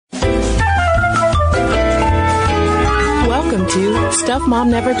to Stuff Mom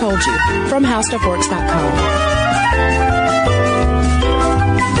Never Told You from HowStuffWorks.com.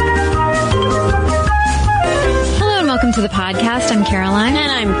 Welcome to the podcast. I'm Caroline. And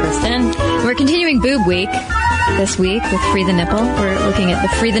I'm Kristen. We're continuing Boob Week this week with Free the Nipple. We're looking at the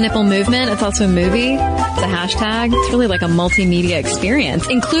Free the Nipple movement. It's also a movie. It's a hashtag. It's really like a multimedia experience,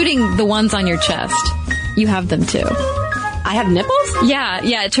 including the ones on your chest. You have them too. I have nipples? Yeah.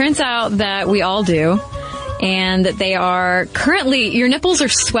 It turns out that we all do. And that they are currently, your nipples are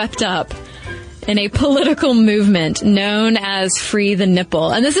swept up in a political movement known as Free the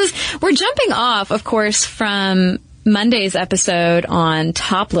Nipple. And we're jumping off, of course, from Monday's episode on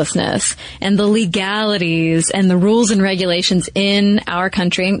toplessness and the legalities and the rules and regulations in our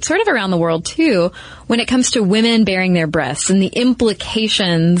country and sort of around the world too when it comes to women bearing their breasts and the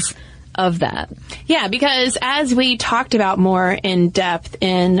implications of that. Yeah, because as we talked about more in depth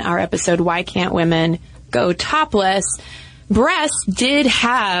in our episode, Why Can't Women Go Topless, breasts did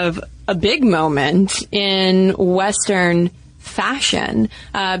have a big moment in Western fashion,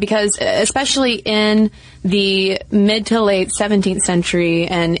 because especially in the mid to late 17th century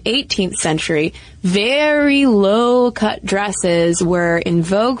and 18th century, very low-cut dresses were in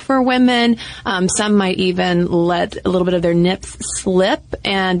vogue for women. Some might even let a little bit of their nips slip,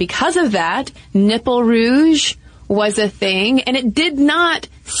 and because of that, nipple rouge was a thing, and it did not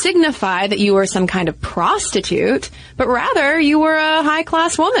signify that you were some kind of prostitute, but rather you were a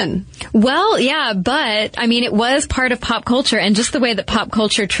high-class woman. Well, yeah, but, I mean, it was part of pop culture, and just the way that pop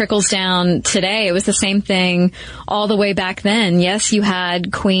culture trickles down today, it was the same thing all the way back then. Yes, you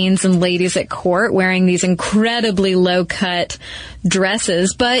had queens and ladies at court wearing these incredibly low-cut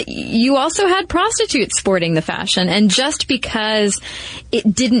dresses, but you also had prostitutes sporting the fashion, and just because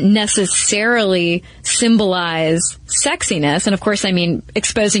it didn't necessarily symbolize sexiness, and of course, I mean,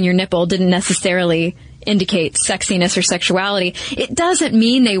 exposing your nipple didn't necessarily indicate sexiness or sexuality, it doesn't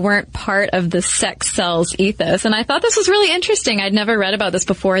mean they weren't part of the sex sells ethos. And I thought this was really interesting. I'd never read about this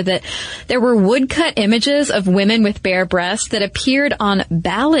before, that there were woodcut images of women with bare breasts that appeared on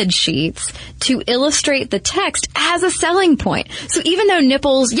ballad sheets to illustrate the text as a selling point. So even though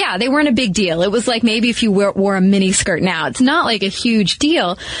nipples, yeah, they weren't a big deal. It was like maybe if you wore a mini skirt now. It's not like a huge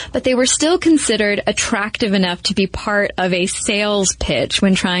deal, but they were still considered attractive enough to be part of a sales pitch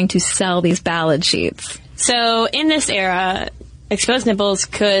when trying to sell these ballad sheets. So in this era, exposed nipples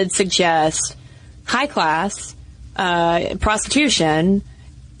could suggest high class, prostitution,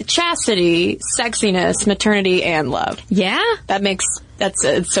 chastity, sexiness, maternity, and love. Yeah?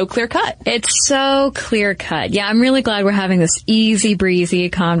 It's so clear cut. It's so clear cut. Yeah, I'm really glad we're having this easy breezy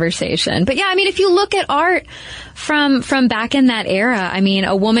conversation. But yeah, I mean, if you look at art from back in that era, I mean,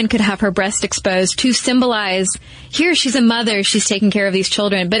 a woman could have her breast exposed to symbolize, here, she's a mother, she's taking care of these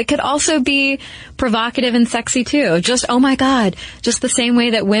children. But it could also be provocative and sexy too. Just, oh my God, just the same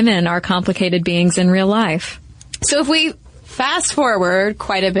way that women are complicated beings in real life. So if we fast forward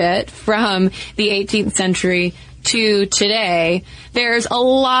quite a bit from the 18th century to today, there's a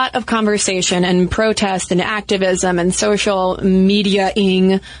lot of conversation and protest and activism and social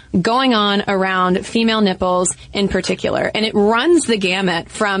media-ing going on around female nipples in particular. And it runs the gamut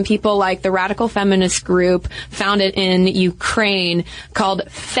from people like the radical feminist group founded in Ukraine called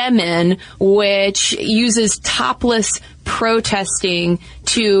Femin, which uses topless protesting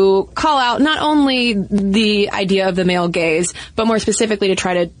to call out not only the idea of the male gaze, but more specifically to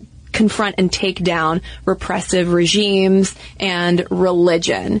try to confront and take down repressive regimes and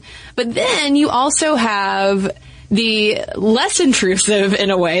religion. But then you also have the less intrusive,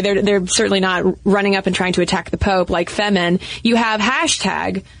 in a way, they're certainly not running up and trying to attack the Pope like Femin. You have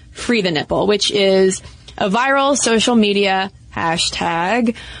hashtag Free the Nipple, which is a viral social media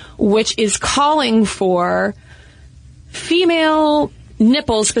hashtag, which is calling for female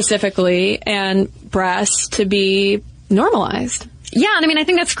nipples specifically and breasts to be normalized. Yeah, and I mean, I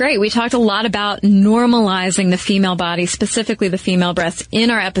think that's great. We talked a lot about normalizing the female body, specifically the female breasts,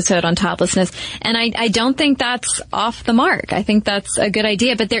 in our episode on toplessness. And I don't think that's off the mark. I think that's a good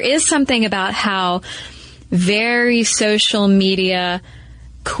idea. But there is something about how very social media,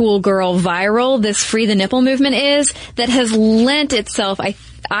 cool girl viral this Free the Nipple movement is, that has lent itself,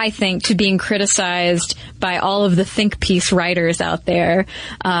 I think, to being criticized by all of the think piece writers out there,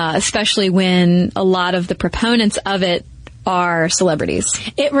 especially when a lot of the proponents of it are celebrities.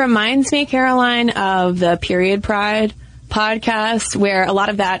 It reminds me, Caroline, of the Period Pride podcast, where a lot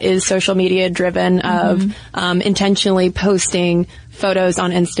of that is social media driven, of intentionally posting photos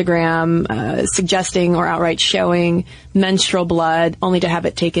on Instagram, suggesting or outright showing menstrual blood, only to have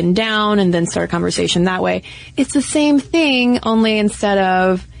it taken down and then start a conversation that way. It's the same thing, only instead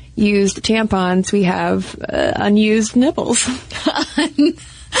of used tampons, we have unused nipples.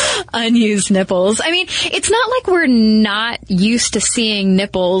 Unused nipples. I mean, it's not like we're not used to seeing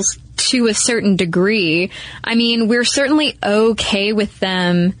nipples to a certain degree. I mean, we're certainly okay with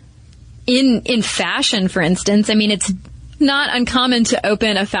them in fashion, for instance. I mean, it's not uncommon to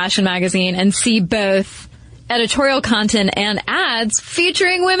open a fashion magazine and see both editorial content and ads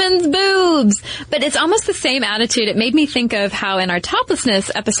featuring women's boobs. But it's almost the same attitude. It made me think of how in our toplessness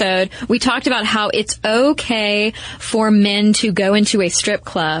episode, we talked about how it's okay for men to go into a strip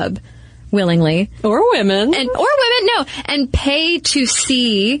club willingly. Or women. And pay to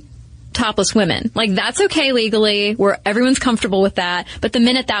see topless women. Like, that's okay legally, where everyone's comfortable with that. But the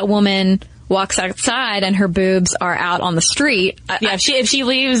minute that woman walks outside and her boobs are out on the street. If she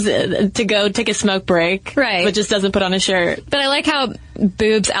leaves to go take a smoke break, right, but just doesn't put on a shirt. But I like how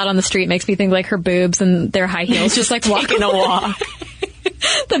boobs out on the street makes me think like her boobs and their high heels just like walking a walk.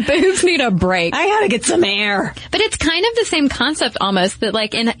 The boobs need a break. I gotta get some air. But it's kind of the same concept almost, that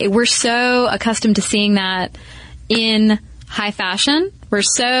like we're so accustomed to seeing that in high fashion. We're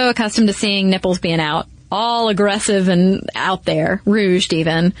so accustomed to seeing nipples being out, all aggressive and out there, rouged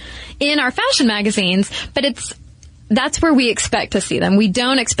even, in our fashion magazines, but that's where we expect to see them. We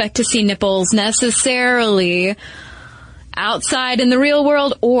don't expect to see nipples necessarily outside in the real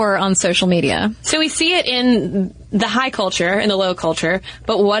world or on social media. So we see it in the high culture and the low culture,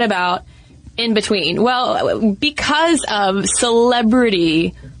 but what about in between? Well, because of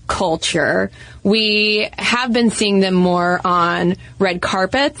celebrity culture, we have been seeing them more on red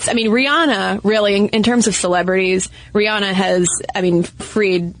carpets. I mean, Rihanna, really, in terms of celebrities, Rihanna has,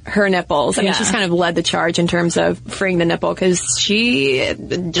 freed her nipples. I mean, she's kind of led the charge in terms of freeing the nipple because she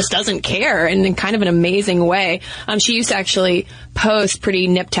just doesn't care in kind of an amazing way. She used to actually post pretty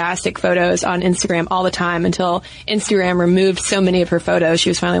niptastic photos on Instagram all the time until Instagram removed so many of her photos. She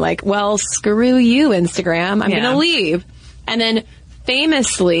was finally like, well, screw you, Instagram. I'm going to leave. And then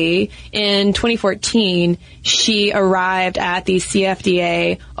famously, in 2014, she arrived at the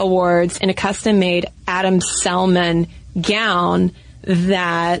CFDA Awards in a custom-made Adam Selman gown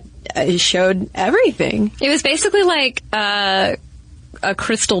that showed everything. It was basically like a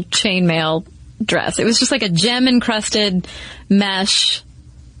crystal chainmail dress. It was just like a gem-encrusted mesh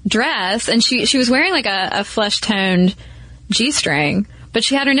dress, and she was wearing like a flesh-toned G-string. But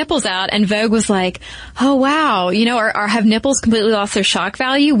she had her nipples out, and Vogue was like, oh, wow, or have nipples completely lost their shock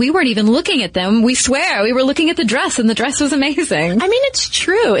value? We weren't even looking at them. We swear. We were looking at the dress, and the dress was amazing. I mean, it's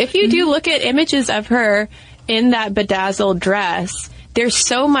true. If you do look at images of her in that bedazzled dress, there's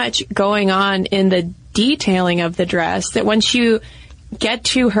so much going on in the detailing of the dress that once you get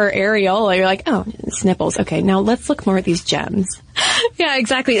to her areola, you're like, oh, it's nipples. Okay, now let's look more at these gems. Yeah,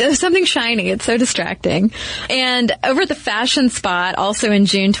 exactly. There's something shiny. It's so distracting. And over at the Fashion Spot, also in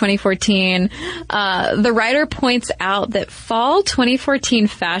June 2014, the writer points out that fall 2014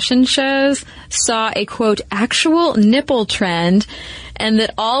 fashion shows saw a, quote, actual nipple trend, and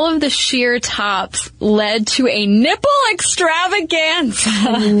that all of the sheer tops led to a nipple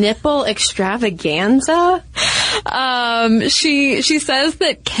extravaganza. Nipple extravaganza? She says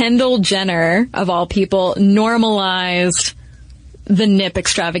that Kendall Jenner, of all people, normalized the nip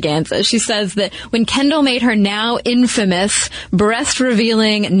extravaganza. She says that when Kendall made her now infamous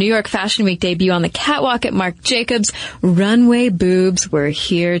breast-revealing New York Fashion Week debut on the catwalk at Marc Jacobs, runway boobs were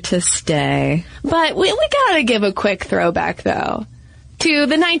here to stay. But we gotta give a quick throwback, though, to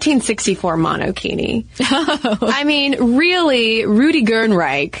the 1964 monokini. Oh. I mean, really, Rudy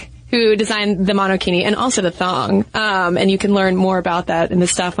Gernreich, who designed the monokini and also the thong. And you can learn more about that in the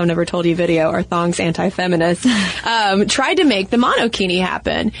Stuff I've Never Told You video, or Thong's Anti-Feminist, tried to make the monokini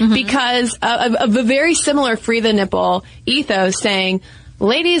happen because of a very similar free the nipple ethos, saying,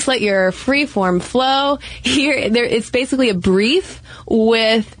 ladies, let your free form flow. It's basically a brief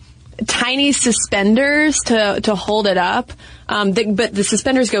with tiny suspenders to hold it up. But the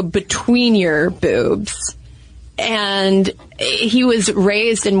suspenders go between your boobs. And he was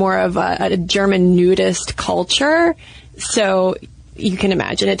raised in more of a German nudist culture, so you can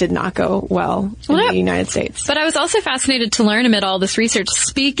imagine it did not go well in the United States. But I was also fascinated to learn amid all this research,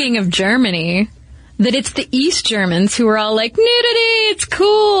 speaking of Germany, that it's the East Germans who are all like, nudity, it's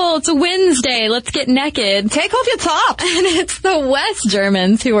cool, it's a Wednesday, let's get naked. Take off your top! And it's the West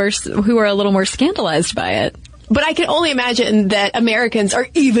Germans who are a little more scandalized by it. But I can only imagine that Americans are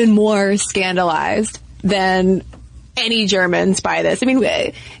even more scandalized than any Germans by this. I mean,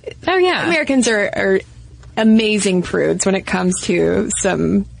 oh yeah, Americans are amazing prudes when it comes to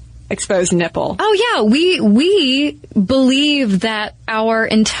some exposed nipple. Oh yeah, we believe that our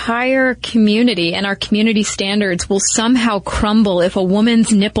entire community and our community standards will somehow crumble if a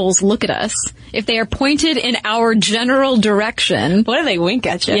woman's nipples look at us. If they are pointed in our general direction. What if they wink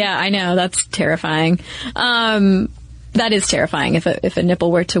at you? Yeah, I know. That's terrifying. That is terrifying if a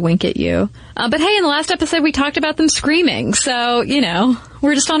nipple were to wink at you. But hey, in the last episode we talked about them screaming. So,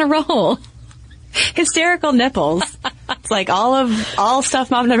 we're just on a roll. Hysterical nipples. It's like all stuff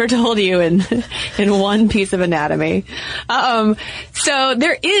mom never told you in one piece of anatomy. So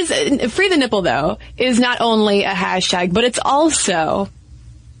there is, Free the Nipple though, is not only a hashtag, but it's also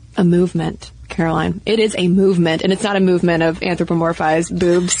a movement. Caroline, it is a movement, and it's not a movement of anthropomorphized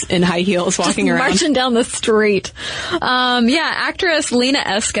boobs in high heels walking around. Marching down the street. Actress Lena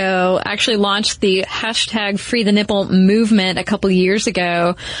Esco actually launched the hashtag Free the Nipple movement a couple years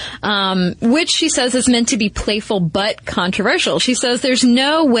ago, which she says is meant to be playful but controversial. She says there's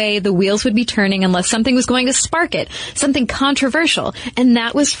no way the wheels would be turning unless something was going to spark it, something controversial, and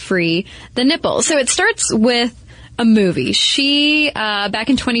that was Free the Nipple. So it starts with a movie. She, back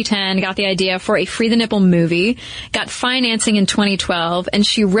in 2010, got the idea for a Free the Nipple movie, got financing in 2012, and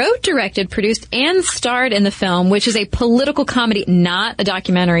she wrote, directed, produced, and starred in the film, which is a political comedy, not a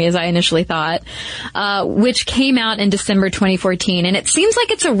documentary, as I initially thought, which came out in December 2014. And it seems like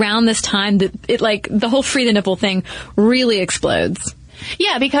it's around this time that the whole Free the Nipple thing really explodes.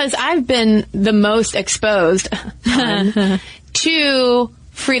 Yeah, because I've been the most exposed to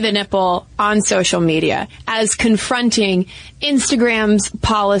Free the Nipple on social media as confronting Instagram's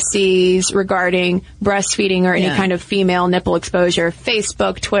policies regarding breastfeeding or any kind of female nipple exposure.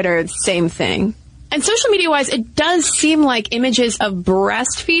 Facebook, Twitter, same thing. And social media-wise, it does seem like images of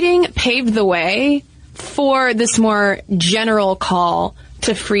breastfeeding paved the way for this more general call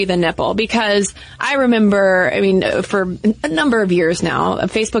to free the nipple, because I remember, for a number of years now,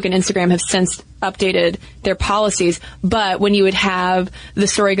 Facebook and Instagram have since updated their policies, but when you would have the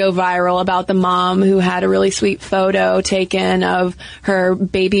story go viral about the mom who had a really sweet photo taken of her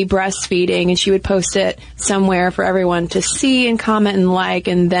baby breastfeeding, and she would post it somewhere for everyone to see and comment and like,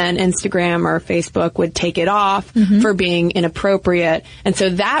 and then Instagram or Facebook would take it off for being inappropriate. And so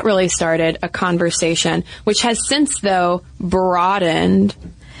that really started a conversation, which has since, though, broadened.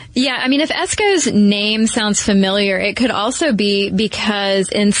 Yeah, if Esco's name sounds familiar, it could also be because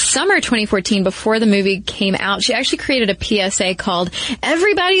in summer 2014, before the movie came out, she actually created a PSA called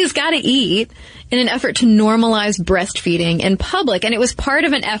 "Everybody's Gotta Eat" in an effort to normalize breastfeeding in public. And it was part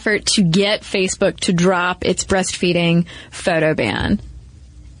of an effort to get Facebook to drop its breastfeeding photo ban.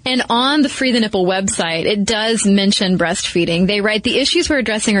 And on the Free the Nipple website, it does mention breastfeeding. They write, the issues we're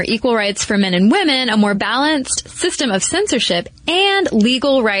addressing are equal rights for men and women, a more balanced system of censorship, and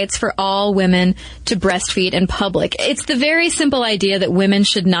legal rights for all women to breastfeed in public. It's the very simple idea that women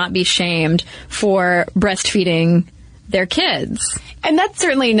should not be shamed for breastfeeding their kids. And that's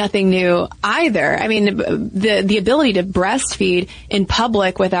certainly nothing new either. The ability to breastfeed in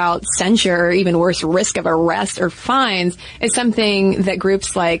public without censure or even worse, risk of arrest or fines is something that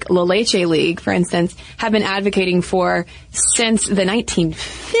groups like La Leche League, for instance, have been advocating for since the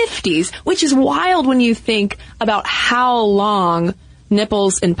 1950s, which is wild when you think about how long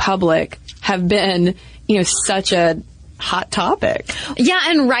nipples in public have been, such a hot topic. Yeah,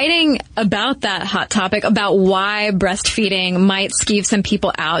 and writing about that hot topic, about why breastfeeding might skeeve some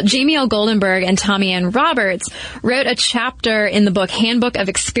people out, Jamie L. Goldenberg and Tommy Ann Roberts wrote a chapter in the book Handbook of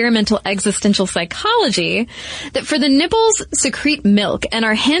Experimental Existential Psychology that for the nipples secrete milk and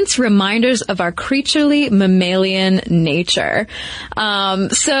are hence reminders of our creaturely mammalian nature.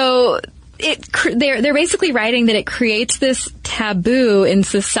 They're basically writing that it creates this taboo in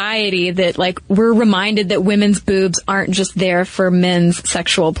society that, we're reminded that women's boobs aren't just there for men's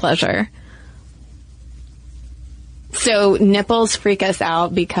sexual pleasure. So nipples freak us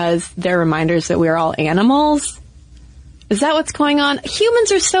out because they're reminders that we're all animals? Is that what's going on?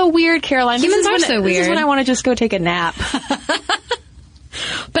 Humans are so weird, Caroline. Humans are so weird. This is when I want to just go take a nap.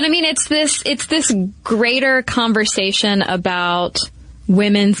 But it's this greater conversation about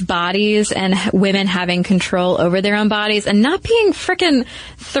women's bodies and women having control over their own bodies and not being frickin'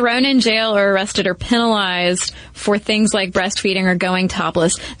 thrown in jail or arrested or penalized for things like breastfeeding or going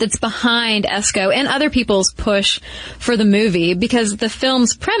topless that's behind Esco and other people's push for the movie, because the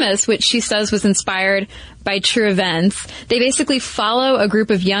film's premise, which she says was inspired by true events, they basically follow a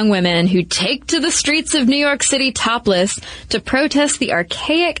group of young women who take to the streets of New York City topless to protest the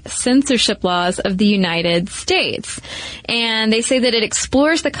archaic censorship laws of the United States. And they say that it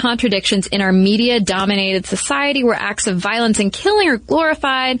explores the contradictions in our media-dominated society where acts of violence and killing are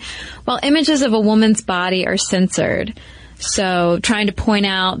glorified while images of a woman's body are censored. So trying to point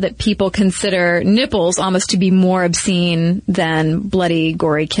out that people consider nipples almost to be more obscene than bloody,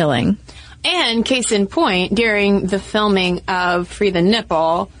 gory killing. And case in point, during the filming of Free the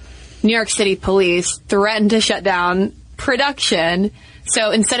Nipple, New York City police threatened to shut down production.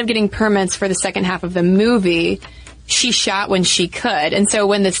 So instead of getting permits for the second half of the movie, she shot when she could. And so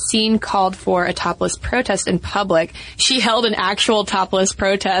when the scene called for a topless protest in public, she held an actual topless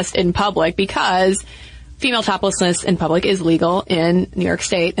protest in public because female toplessness in public is legal in New York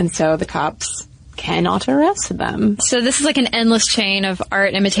State. And so the cops cannot arrest them. So this is like an endless chain of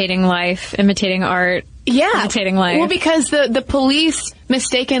art imitating life, imitating art, imitating life. Well, because the police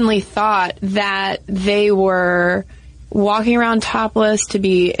mistakenly thought that they were walking around topless to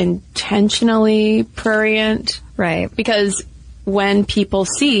be intentionally prurient. Right. Because when people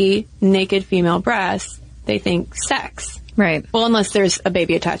see naked female breasts, they think sex. Right. Well, unless there's a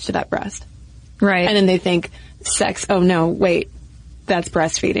baby attached to that breast. Right. And then they think sex. Oh, no, wait. That's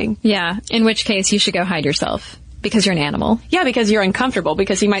breastfeeding. Yeah. In which case, you should go hide yourself because you're an animal. Yeah, because you're uncomfortable,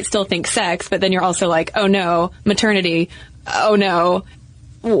 because you might still think sex, but then you're also like, oh, no, maternity. Oh, no.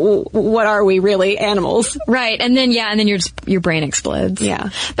 What are we really? Animals. Right. And then, and then your brain explodes. Yeah.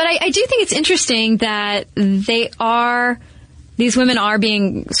 But I do think it's interesting that these women are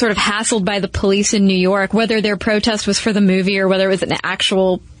being sort of hassled by the police in New York, whether their protest was for the movie or whether it was an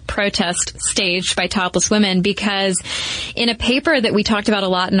actual protest staged by topless women, because in a paper that we talked about a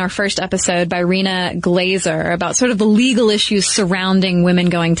lot in our first episode by Rena Glazer about sort of the legal issues surrounding women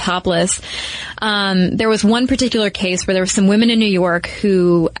going topless, there was one particular case where there were some women in New York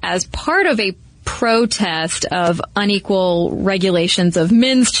who, as part of a protest of unequal regulations of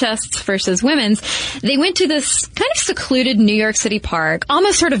men's chests versus women's, they went to this kind of secluded New York City park,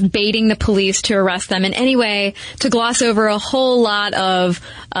 almost sort of baiting the police to arrest them in any way to gloss over a whole lot of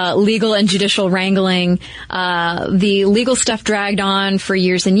legal and judicial wrangling. The legal stuff dragged on for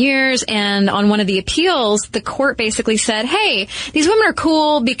years and years, and on one of the appeals, the court basically said, hey, these women are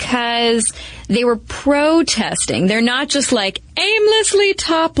cool because they were protesting. They're not just like aimlessly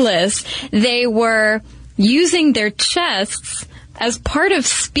topless. They were using their chests as part of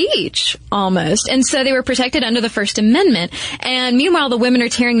speech, almost. And so they were protected under the First Amendment. And meanwhile, the women are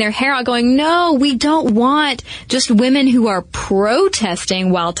tearing their hair out going, no, we don't want just women who are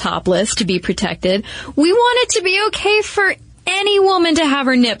protesting while topless to be protected. We want it to be okay for any woman to have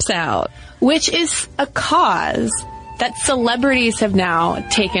her nips out. Which is a cause that celebrities have now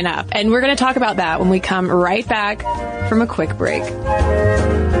taken up. And we're going to talk about that when we come right back from a quick break.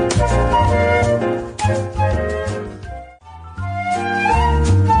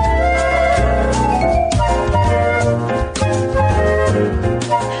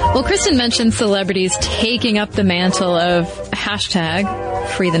 Well, Kristen mentioned celebrities taking up the mantle of hashtag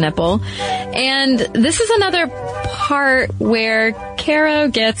Free the Nipple. And this is another part where Caro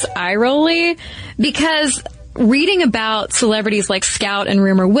gets eye-rolly, because reading about celebrities like Scout and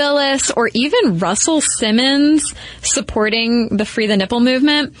Rumor Willis, or even Russell Simmons supporting the Free the Nipple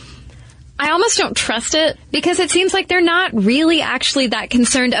movement, I almost don't trust it, because it seems like they're not really actually that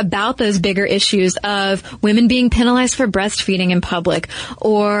concerned about those bigger issues of women being penalized for breastfeeding in public,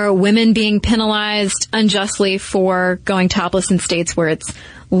 or women being penalized unjustly for going topless in states where it's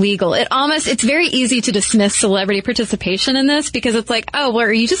legal. It's very easy to dismiss celebrity participation in this, because it's like, oh, well,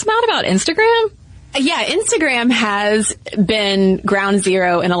 are you just mad about Instagram? Yeah, Instagram has been ground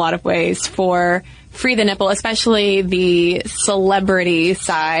zero in a lot of ways for Free the Nipple, especially the celebrity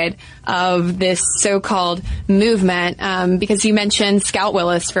side of this so-called movement, because you mentioned Scout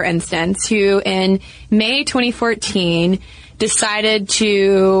Willis, for instance, who in May 2014 decided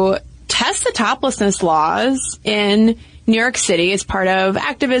to test the toplessness laws in New York City as part of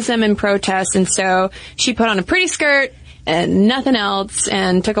activism and protest. And so she put on a pretty skirt and nothing else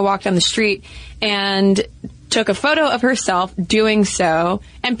and took a walk down the street and took a photo of herself doing so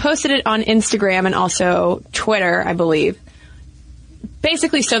and posted it on Instagram and also Twitter, I believe,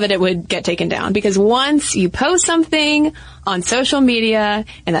 basically so that it would get taken down. Because once you post something on social media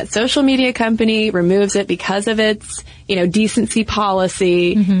and that social media company removes it because of its, decency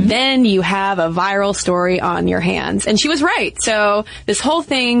policy, then you have a viral story on your hands. And she was right. So this whole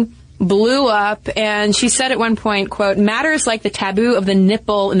thing blew up, and she said at one point, quote, matters like the taboo of the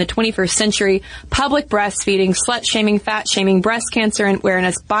nipple in the 21st century, public breastfeeding, slut-shaming, fat-shaming, breast cancer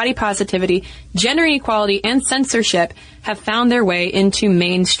awareness, body positivity, gender inequality, and censorship have found their way into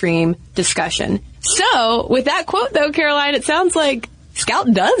mainstream discussion. So, with that quote, though, Caroline, it sounds like Scout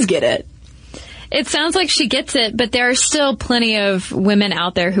does get it. It sounds like she gets it, but there are still plenty of women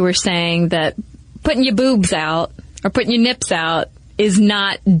out there who are saying that putting your boobs out or putting your nips out is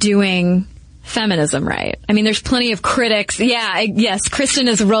not doing feminism right. I mean, there's plenty of critics. Yes, Kristen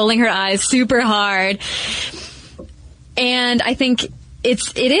is rolling her eyes super hard. And I think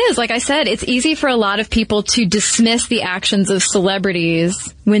it is, like I said, it's easy for a lot of people to dismiss the actions of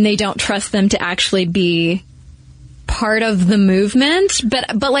celebrities when they don't trust them to actually be part of the movement.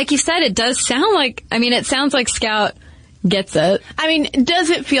 But like you said, it does sound like, it sounds like Scout gets it. I mean, does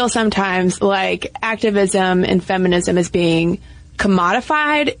it feel sometimes like activism and feminism is being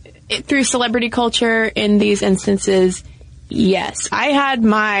commodified through celebrity culture in these instances? Yes. I had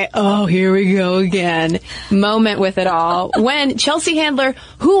my, oh, here we go again moment with it all when Chelsea Handler,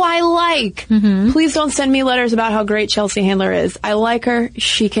 who I like, please don't send me letters about how great Chelsea Handler is. I like her.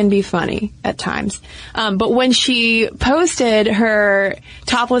 She can be funny at times. But when she posted her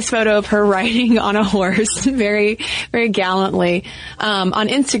topless photo of her riding on a horse very, very gallantly, on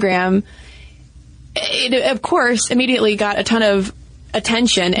Instagram, it, of course, immediately got a ton of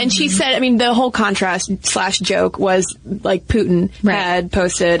attention. And she said, the whole contrast / joke was like Putin had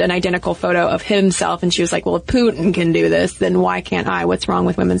posted an identical photo of himself. And she was like, well, if Putin can do this, then why can't I? What's wrong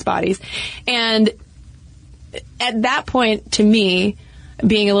with women's bodies? And at that point, to me,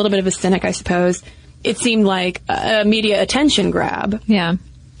 being a little bit of a cynic, I suppose, it seemed like a media attention grab. Yeah.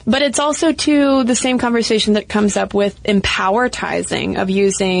 But it's also, too, the same conversation that comes up with empowertizing, of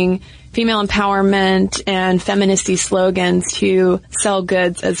using female empowerment and feministy slogans to sell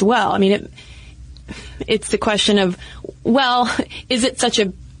goods as well. It's the question of, well, is it such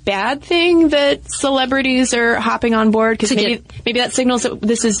a bad thing that celebrities are hopping on board? Because maybe that signals that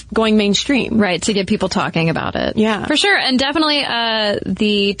this is going mainstream. Right, to get people talking about it. Yeah. For sure. And definitely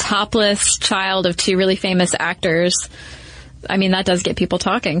the topless child of two really famous actors, that does get people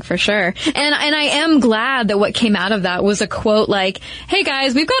talking, for sure. And I am glad that what came out of that was a quote like, hey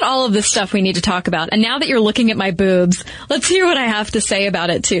guys, we've got all of this stuff we need to talk about. And now that you're looking at my boobs, let's hear what I have to say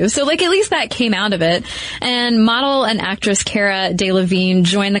about it too. So at least that came out of it. And model and actress Cara Delevingne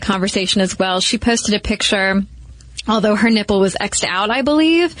joined the conversation as well. She posted a picture, although her nipple was X'd out, I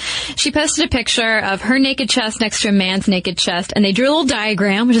believe. She posted a picture of her naked chest next to a man's naked chest, and they drew a little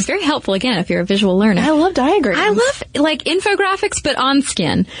diagram, which is very helpful, again, if you're a visual learner. I love diagrams. I love, infographics, but on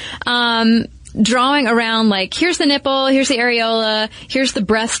skin. Drawing around, here's the nipple, here's the areola, here's the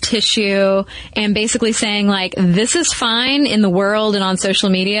breast tissue, and basically saying, this is fine in the world and on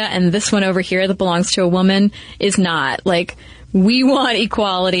social media, and this one over here that belongs to a woman is not. We want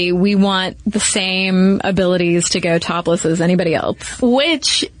equality. We want the same abilities to go topless as anybody else.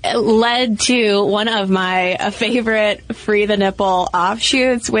 Which led to one of my favorite Free the Nipple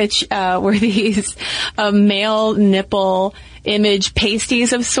offshoots, which were these male nipple image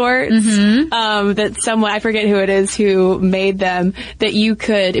pasties of sorts, that someone, I forget who it is who made them, that you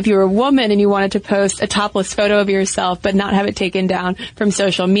could, if you were a woman and you wanted to post a topless photo of yourself but not have it taken down from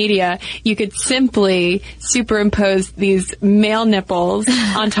social media, you could simply superimpose these male nipples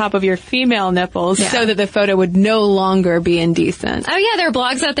on top of your female nipples so that the photo would no longer be indecent. Oh yeah, there are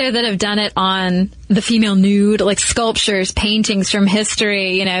blogs out there that have done it on the female nude, sculptures, paintings from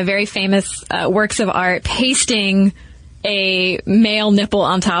history, very famous works of art, pasting a male nipple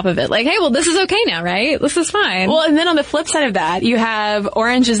on top of it. Hey, well, this is okay now, right? This is fine. Well, and then on the flip side of that, you have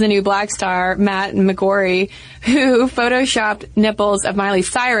Orange is the New Black star, Matt McGorry, who photoshopped nipples of Miley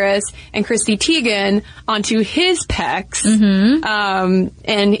Cyrus and Chrissy Teigen onto his pecs.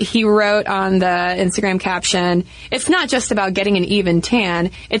 And he wrote on the Instagram caption, "It's not just about getting an even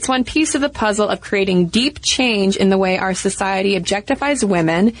tan. It's one piece of the puzzle of creating deep change in the way our society objectifies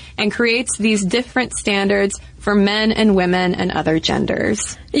women and creates these different standards for men and women and other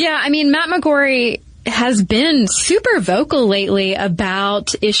genders." Yeah, Matt McGorry has been super vocal lately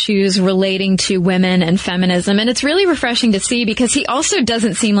about issues relating to women and feminism, and it's really refreshing to see because he also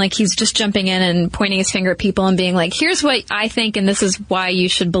doesn't seem like he's just jumping in and pointing his finger at people and being like, here's what I think and this is why you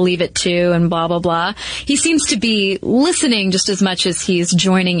should believe it too and blah, blah, blah. He seems to be listening just as much as he's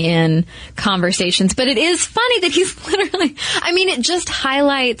joining in conversations. But it is funny that he's literally, it just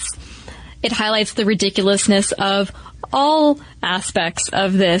highlights the ridiculousness of all aspects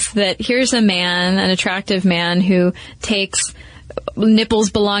of this, that here's a man, an attractive man, who takes nipples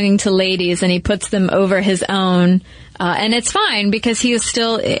belonging to ladies and he puts them over his own, and it's fine because he is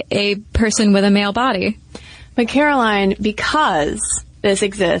still a person with a male body. But Caroline, because this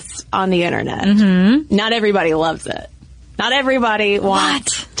exists on the internet, not everybody loves it. Not everybody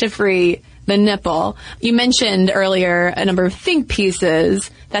wants to free the nipple. You mentioned earlier a number of think pieces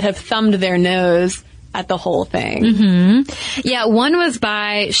that have thumbed their nose at the whole thing. Yeah, one was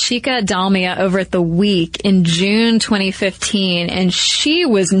by Shika Dalmia over at The Week in June 2015, and she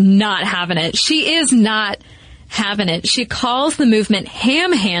was not having it. She is not having it. She calls the movement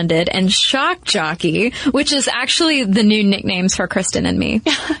ham-handed and shock jockey, which is actually the new nicknames for Kristen and me.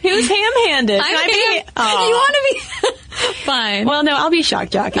 Who's ham-handed? You want to be? Fine. Well, no, I'll be shock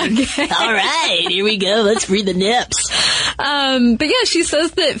jockey. Okay. All right, here we go. Let's free the nips. But yeah, she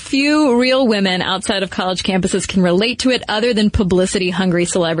says that few real women outside of college campuses can relate to it other than publicity-hungry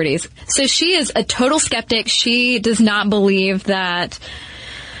celebrities. So she is a total skeptic. She does not believe that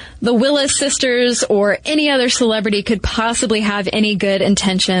the Willis sisters or any other celebrity could possibly have any good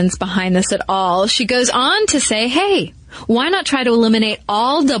intentions behind this at all. She goes on to say, hey, why not try to eliminate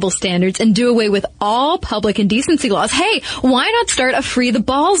all double standards and do away with all public indecency laws? Hey, why not start a free the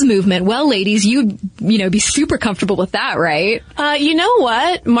balls movement? Well, ladies, you'd, be super comfortable with that, right? You know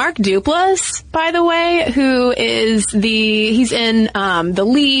what? Mark Duplass, by the way, who is he's in The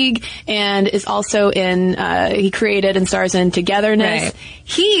League and is also in, he created and stars in Togetherness. Right.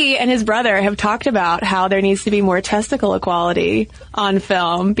 He and his brother have talked about how there needs to be more testicle equality on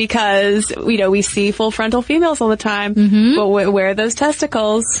film because, we see full frontal females all the time. Mm-hmm. But where are those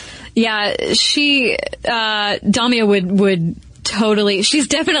testicles? Yeah, Damia would totally, she's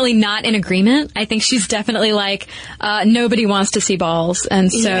definitely not in agreement. I think she's definitely like, nobody wants to see balls.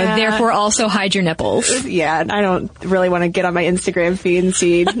 And so therefore also hide your nipples. Yeah, I don't really want to get on my Instagram feed and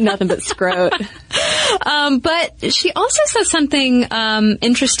see nothing but scrot. But she also says something,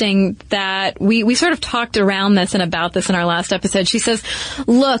 interesting that we sort of talked around this and about this in our last episode. She says,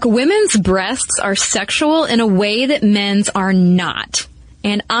 look, women's breasts are sexual in a way that men's are not.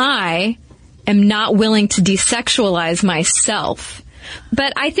 And I am not willing to desexualize myself.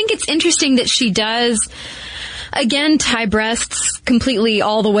 But I think it's interesting that she does, again, tie breasts completely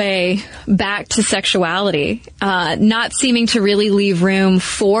all the way back to sexuality, not seeming to really leave room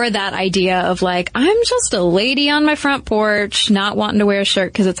for that idea of like, I'm just a lady on my front porch, not wanting to wear a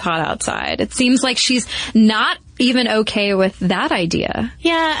shirt because it's hot outside. It seems like she's not even okay with that idea.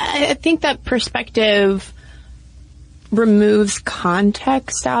 Yeah, I think that perspective removes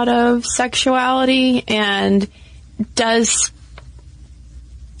context out of sexuality and does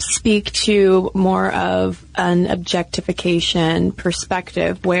speak to more of an objectification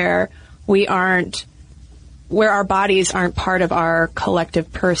perspective where our bodies aren't part of our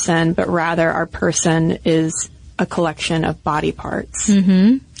collective person, but rather our person is a collection of body parts.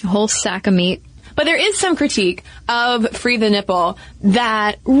 Mm-hmm. A whole sack of meat. But there is some critique of Free the Nipple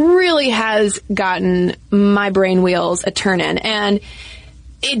that really has gotten my brain wheels a turnin'. And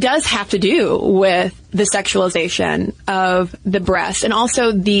it does have to do with the sexualization of the breast and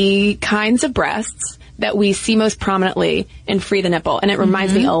also the kinds of breasts that we see most prominently in Free the Nipple. And it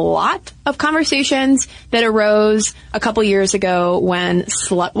reminds me a lot of conversations that arose a couple years ago when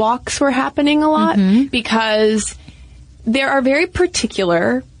slut walks were happening a lot because there are very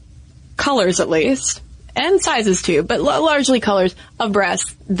particular colors, at least, and sizes too, but largely colors of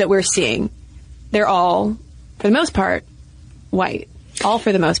breasts that we're seeing. They're all, for the most part, white. All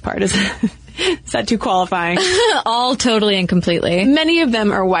for the most part. Is that too qualifying? All totally and completely. Many of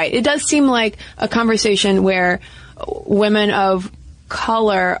them are white. It does seem like a conversation where women of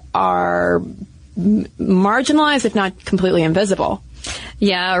color are marginalized, if not completely invisible.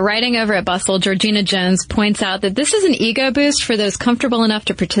 Yeah, writing over at Bustle, Georgina Jones points out that this is an ego boost for those comfortable enough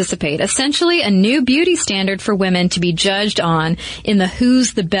to participate. Essentially, a new beauty standard for women to be judged on in the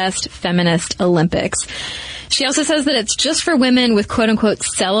Who's the Best Feminist Olympics. She also says that it's just for women with quote-unquote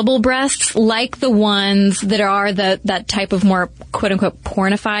sellable breasts, like the ones that are that type of more quote-unquote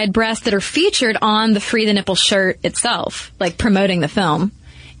pornified breasts that are featured on the Free the Nipple shirt itself, like promoting the film.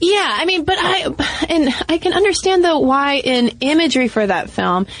 Yeah, I mean, but I can understand though why in imagery for that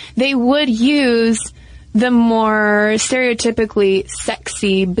film they would use the more stereotypically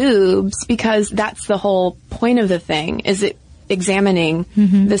sexy boobs because that's the whole point of the thing, is it examining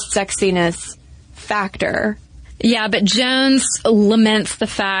the sexiness factor. Yeah, but Jones laments the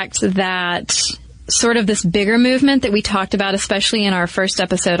fact that sort of this bigger movement that we talked about, especially in our first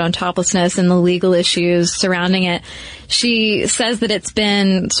episode on toplessness and the legal issues surrounding it, she says that it's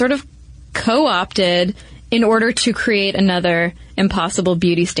been sort of co-opted in order to create another impossible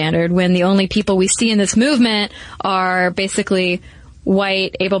beauty standard when the only people we see in this movement are basically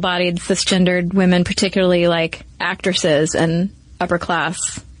white, able-bodied, cisgendered women, particularly like actresses and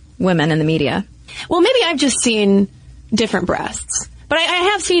upper-class women in the media. Well, maybe I've just seen different breasts. But I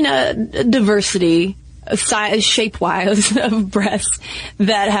have seen a diversity, size, shape-wise, of breasts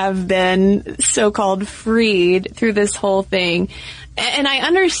that have been so-called freed through this whole thing. And I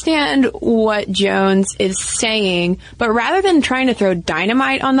understand what Jones is saying, but rather than trying to throw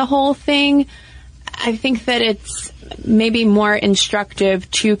dynamite on the whole thing, I think that it's maybe more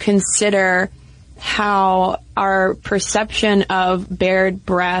instructive to consider how our perception of bared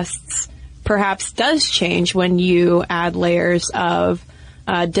breasts perhaps does change when you add layers of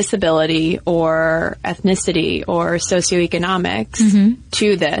disability or ethnicity or socioeconomics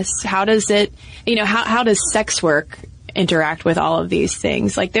to this. How does it, how does sex work interact with all of these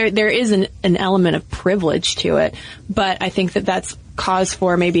things? Like there is an element of privilege to it, but I think that that's cause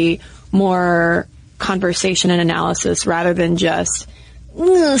for maybe more conversation and analysis rather than just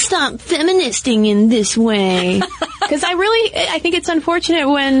stop feministing in this way. Because I think it's unfortunate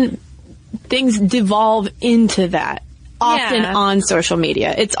when things devolve into that. Often on social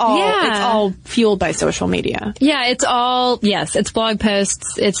media. It's all fueled by social media. Yeah, it's blog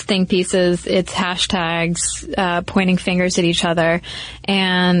posts, it's think pieces, it's hashtags, pointing fingers at each other.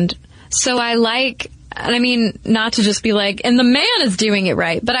 And so not to just be like, and the man is doing it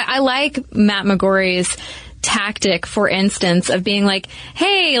right, but I like Matt McGorry's tactic, for instance, of being like,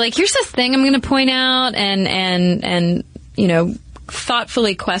 hey, like, here's this thing I'm going to point out and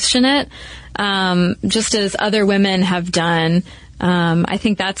thoughtfully question it. Just as other women have done. I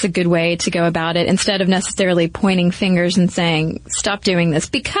think that's a good way to go about it instead of necessarily pointing fingers and saying, stop doing this.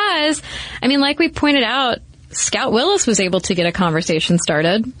 Because, like we pointed out, Scout Willis was able to get a conversation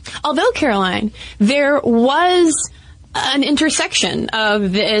started. Although, Caroline, there was an intersection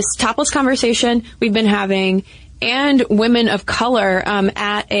of this topless conversation we've been having and women of color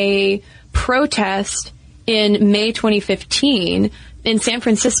at a protest in May 2015 in San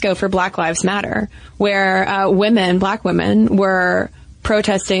Francisco for Black Lives Matter, where black women were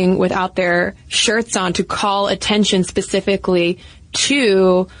protesting without their shirts on to call attention specifically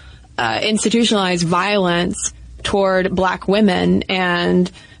to institutionalized violence toward black women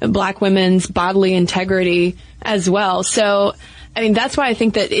and black women's bodily integrity as well. So, that's why I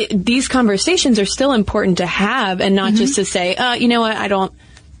think that these conversations are still important to have and not just to say, you know what,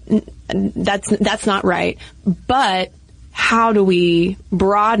 that's not right. But how do we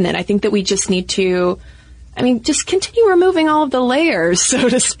broaden it? I think that we just need to, just continue removing all of the layers, so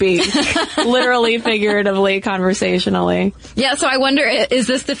to speak, literally, figuratively, conversationally. Yeah, so I wonder, is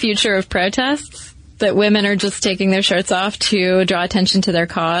this the future of protests? That women are just taking their shirts off to draw attention to their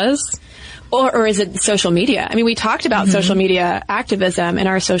cause? Or is it social media? We talked about social media activism in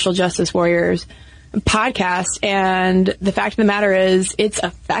our Social Justice Warriors podcast, and the fact of the matter is it's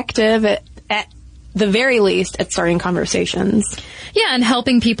effective at the very least at starting conversations. Yeah, and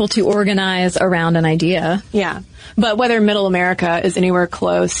helping people to organize around an idea. Yeah. But whether middle America is anywhere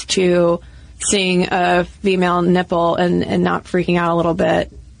close to seeing a female nipple and not freaking out a little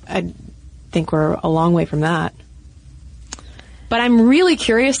bit, I think we're a long way from that. But I'm really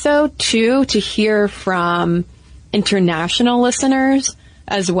curious, though, too, to hear from international listeners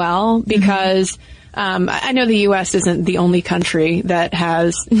as well, because I know the U.S. isn't the only country that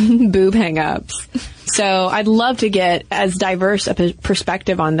has boob hang-ups. So I'd love to get as diverse a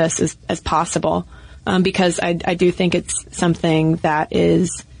perspective on this as possible, because I do think it's something that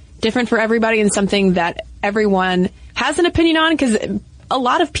is different for everybody and something that everyone has an opinion on, because a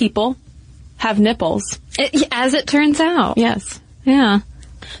lot of people have nipples. As it turns out. Yes. Yeah.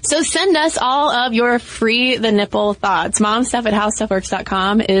 So send us all of your Free the Nipple thoughts.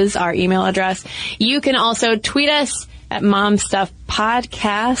 momstuff@howstuffworks.com is our email address. You can also tweet us at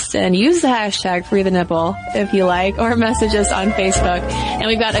momstuffpodcast and use the hashtag Free the Nipple if you like, or message us on Facebook. And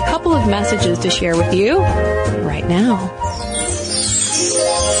we've got a couple of messages to share with you right now.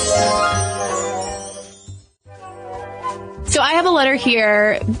 So I have a letter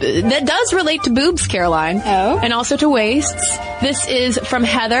here that does relate to boobs, Caroline. Oh. And also to waists. This is from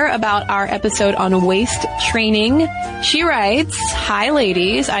Heather about our episode on waist training. She writes, "Hi,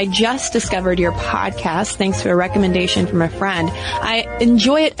 ladies. I just discovered your podcast thanks to a recommendation from a friend. I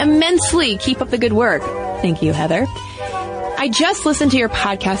enjoy it immensely. Keep up the good work." Thank you, Heather. "I just listened to your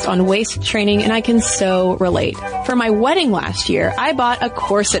podcast on waist training and I can so relate. For my wedding last year, I bought a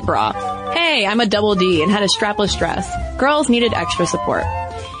corset bra. Hey, I'm a double D and had a strapless dress. Girls needed extra support.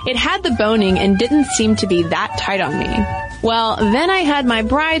 It had the boning and didn't seem to be that tight on me. Well, then I had my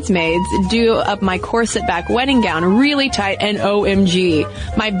bridesmaids do up my corset back wedding gown really tight, and OMG,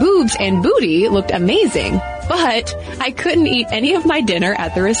 my boobs and booty looked amazing. But I couldn't eat any of my dinner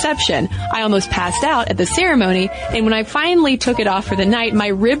at the reception. I almost passed out at the ceremony, and when I finally took it off for the night, my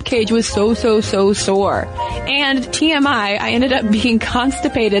rib cage was so sore. And TMI, I ended up being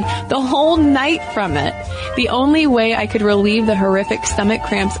constipated the whole night from it. The only way I could relieve the horrific stomach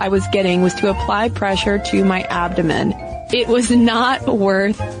cramps I was getting was to apply pressure to my abdomen. It was not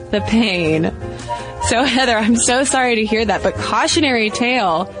worth the pain." So, Heather, I'm so sorry to hear that, but cautionary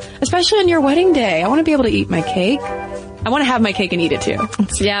tale, especially on your wedding day. I want to be able to eat my cake. I want to have my cake and eat it too.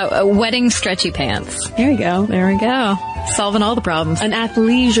 Yeah, wedding stretchy pants. There you go. There we go. Solving all the problems. An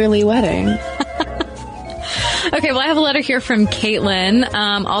athleisurely wedding. Okay, well, I have a letter here from Caitlin,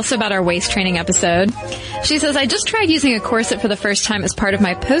 also about our waist training episode. She says, I just tried using a corset for the first time as part of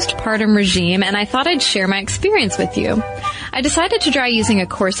my postpartum regime, and I thought I'd share my experience with you. I decided to try using a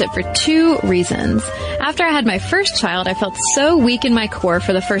corset for 2 reasons. After I had my first child, I felt so weak in my core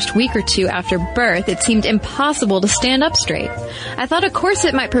for the first week or 2 after birth, it seemed impossible to stand up straight. I thought a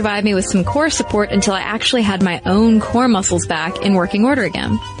corset might provide me with some core support until I actually had my own core muscles back in working order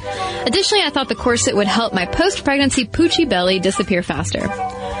again. Additionally, I thought the corset would help my post-pregnancy poochy belly disappear faster.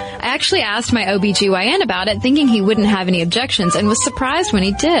 I actually asked my OBGYN about it, thinking he wouldn't have any objections, and was surprised when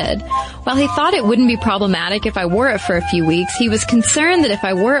he did. While he thought it wouldn't be problematic if I wore it for a few weeks, he was concerned that if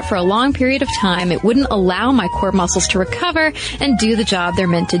I wore it for a long period of time, it wouldn't allow my core muscles to recover and do the job they're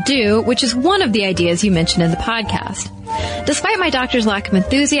meant to do, which is one of the ideas you mentioned in the podcast. Despite my doctor's lack of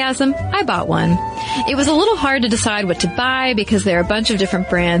enthusiasm, I bought one. It was a little hard to decide what to buy because there are a bunch of different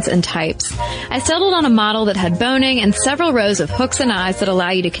brands and types. I settled on a model that had boning and several rows of hooks and eyes that allow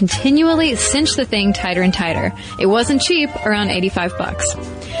you to continually cinch the thing tighter and tighter. It wasn't cheap, around $85.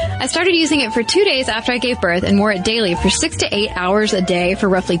 I started using it for 2 days after I gave birth and wore it daily for 6 to 8 hours a day for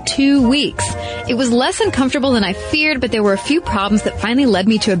roughly 2 weeks. It was less uncomfortable than I feared, but there were a few problems that finally led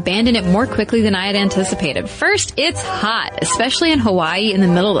me to abandon it more quickly than I had anticipated. First, it's hot, especially in Hawaii in the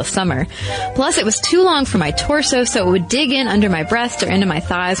middle of the summer. Plus, it was too long for my torso, so it would dig in under my breasts or into my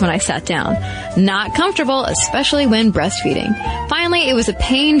thighs when I sat down. Not comfortable, especially when breastfeeding. Finally, it was a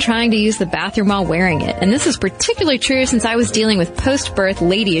pain trying to use the bathroom while wearing it, and this is particularly true since I was dealing with post-birth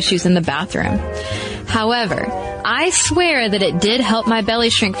lady issues in the bathroom. However, I swear that it did help my belly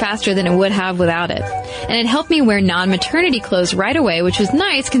shrink faster than it would have without it. And it helped me wear non-maternity clothes right away, which was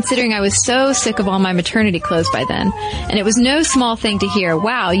nice considering I was so sick of all my maternity clothes by then. And it was no small thing to hear,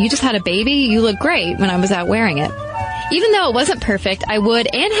 wow, you just had a baby? You look great, when I was out wearing it. Even though it wasn't perfect, I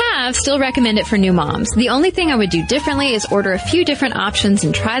would and have still recommend it for new moms. The only thing I would do differently is order a few different options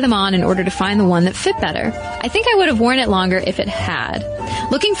and try them on in order to find the one that fit better. I think I would have worn it longer if it had.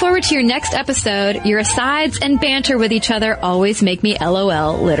 Looking forward to your next episode. Your asides and banter with each other always make me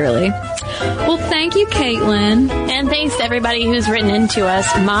LOL, literally. Well, thank you, Caitlin. And thanks to everybody who's written into us.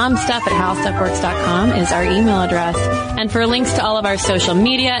 momstuff@howstuffworks.com is our email address. And for links to all of our social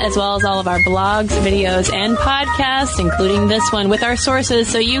media, as well as all of our blogs, videos, and podcasts, including this one with our sources,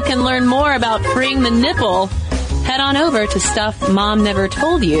 so you can learn more about freeing the nipple, head on over to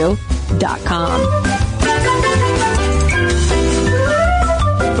stuffmomnevertoldyou.com.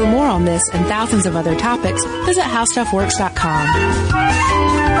 For more on this and thousands of other topics, visit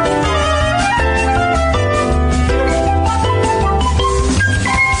howstuffworks.com.